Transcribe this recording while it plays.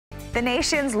The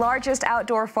nation's largest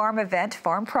outdoor farm event,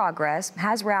 Farm Progress,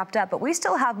 has wrapped up, but we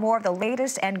still have more of the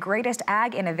latest and greatest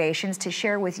ag innovations to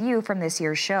share with you from this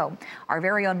year's show. Our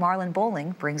very own Marlon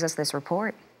Bowling brings us this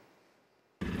report.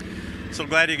 So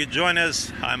glad you could join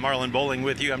us. I'm Marlon Bowling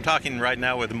with you. I'm talking right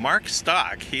now with Mark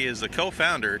Stock. He is the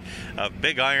co-founder of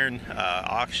BigIron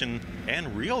Auction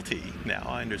and Realty now,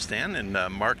 I understand. And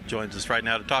Mark joins us right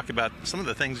now to talk about some of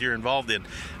the things you're involved in.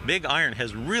 BigIron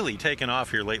has really taken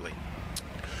off here lately.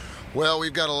 Well,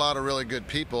 we've got a lot of really good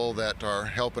people that are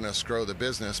helping us grow the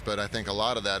business, but I think a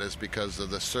lot of that is because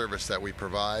of the service that we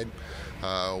provide.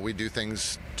 We do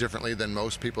things differently than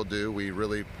most people do. We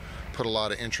really put a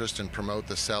lot of interest and promote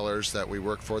the sellers that we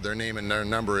work for. Their name and their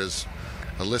number is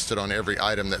listed on every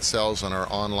item that sells on our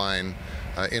online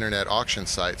internet auction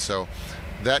site. So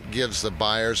that gives the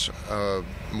buyers a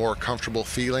more comfortable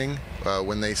feeling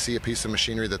when they see a piece of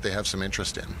machinery that they have some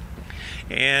interest in.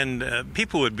 And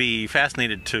people would be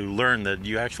fascinated to learn that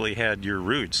you actually had your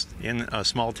roots in a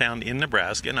small town in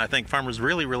Nebraska, and I think farmers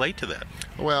really relate to that.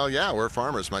 Well, yeah, we're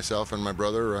farmers, myself and my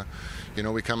brother. You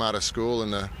know, we come out of school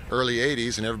in the early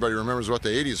 80s, and everybody remembers what the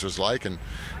 80s was like, and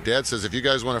Dad says, if you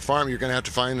guys want to farm, you're going to have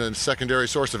to find a secondary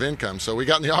source of income. So we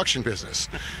got in the auction business,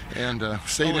 and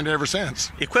stayed in it ever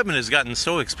since. Equipment has gotten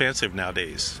so expensive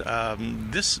nowadays.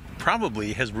 This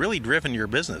probably has really driven your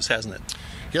business, hasn't it?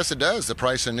 Yes, it does. The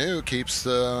price of new keeps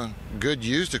the good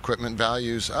used equipment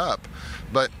values up.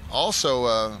 But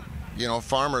also, you know,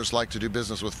 farmers like to do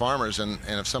business with farmers, and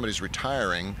if somebody's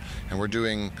retiring, and we're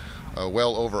doing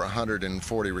well over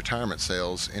 140 retirement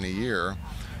sales in a year,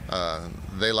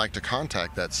 they like to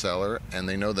contact that seller, and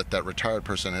they know that that retired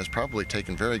person has probably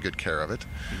taken very good care of it,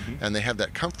 and they have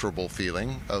that comfortable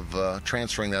feeling of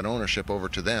transferring that ownership over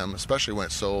to them, especially when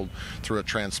it's sold through a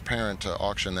transparent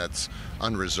auction that's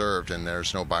unreserved and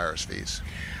there's no buyer's fees.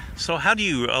 So how do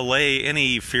you allay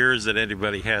any fears that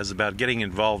anybody has about getting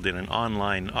involved in an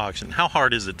online auction? How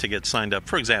hard is it to get signed up,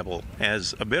 for example,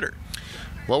 as a bidder?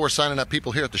 Well, we're signing up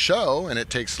people here at the show, and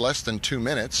it takes less than 2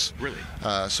 minutes. Really?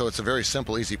 So it's a very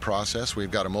simple, easy process.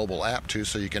 We've got a mobile app, too,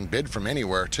 so you can bid from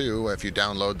anywhere, too, if you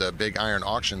download the BigIron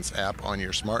Auctions app on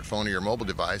your smartphone or your mobile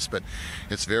device. But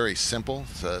it's very simple.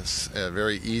 It's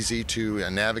very easy to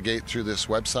navigate through this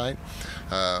website.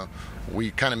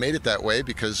 We kind of made it that way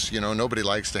because, you know, nobody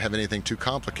likes to have anything too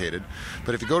complicated.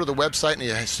 But if you go to the website and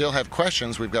you still have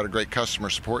questions, we've got a great customer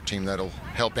support team that'll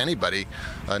help anybody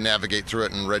navigate through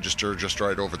it and register just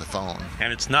right over the phone.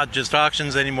 And it's not just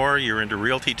auctions anymore, you're into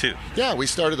realty too. Yeah, we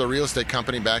started a real estate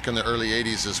company back in the early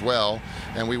 80s as well,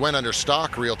 and we went under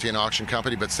Stock Realty and Auction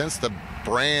Company, but since the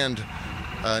brand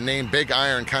name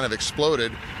BigIron kind of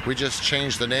exploded, we just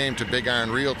changed the name to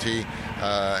BigIron Realty,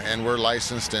 and we're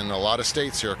licensed in a lot of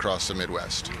states here across the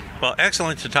Midwest. Well,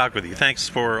 excellent to talk with you. Thanks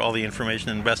for all the information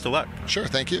and best of luck. Sure,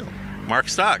 thank you. Mark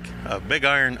Stock of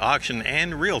BigIron Auction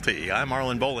and Realty. I'm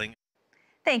Marlon Bowling.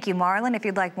 Thank you, Marlon. If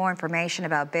you'd like more information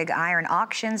about BigIron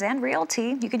Auctions and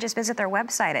Realty, you can just visit their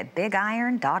website at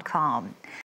bigiron.com.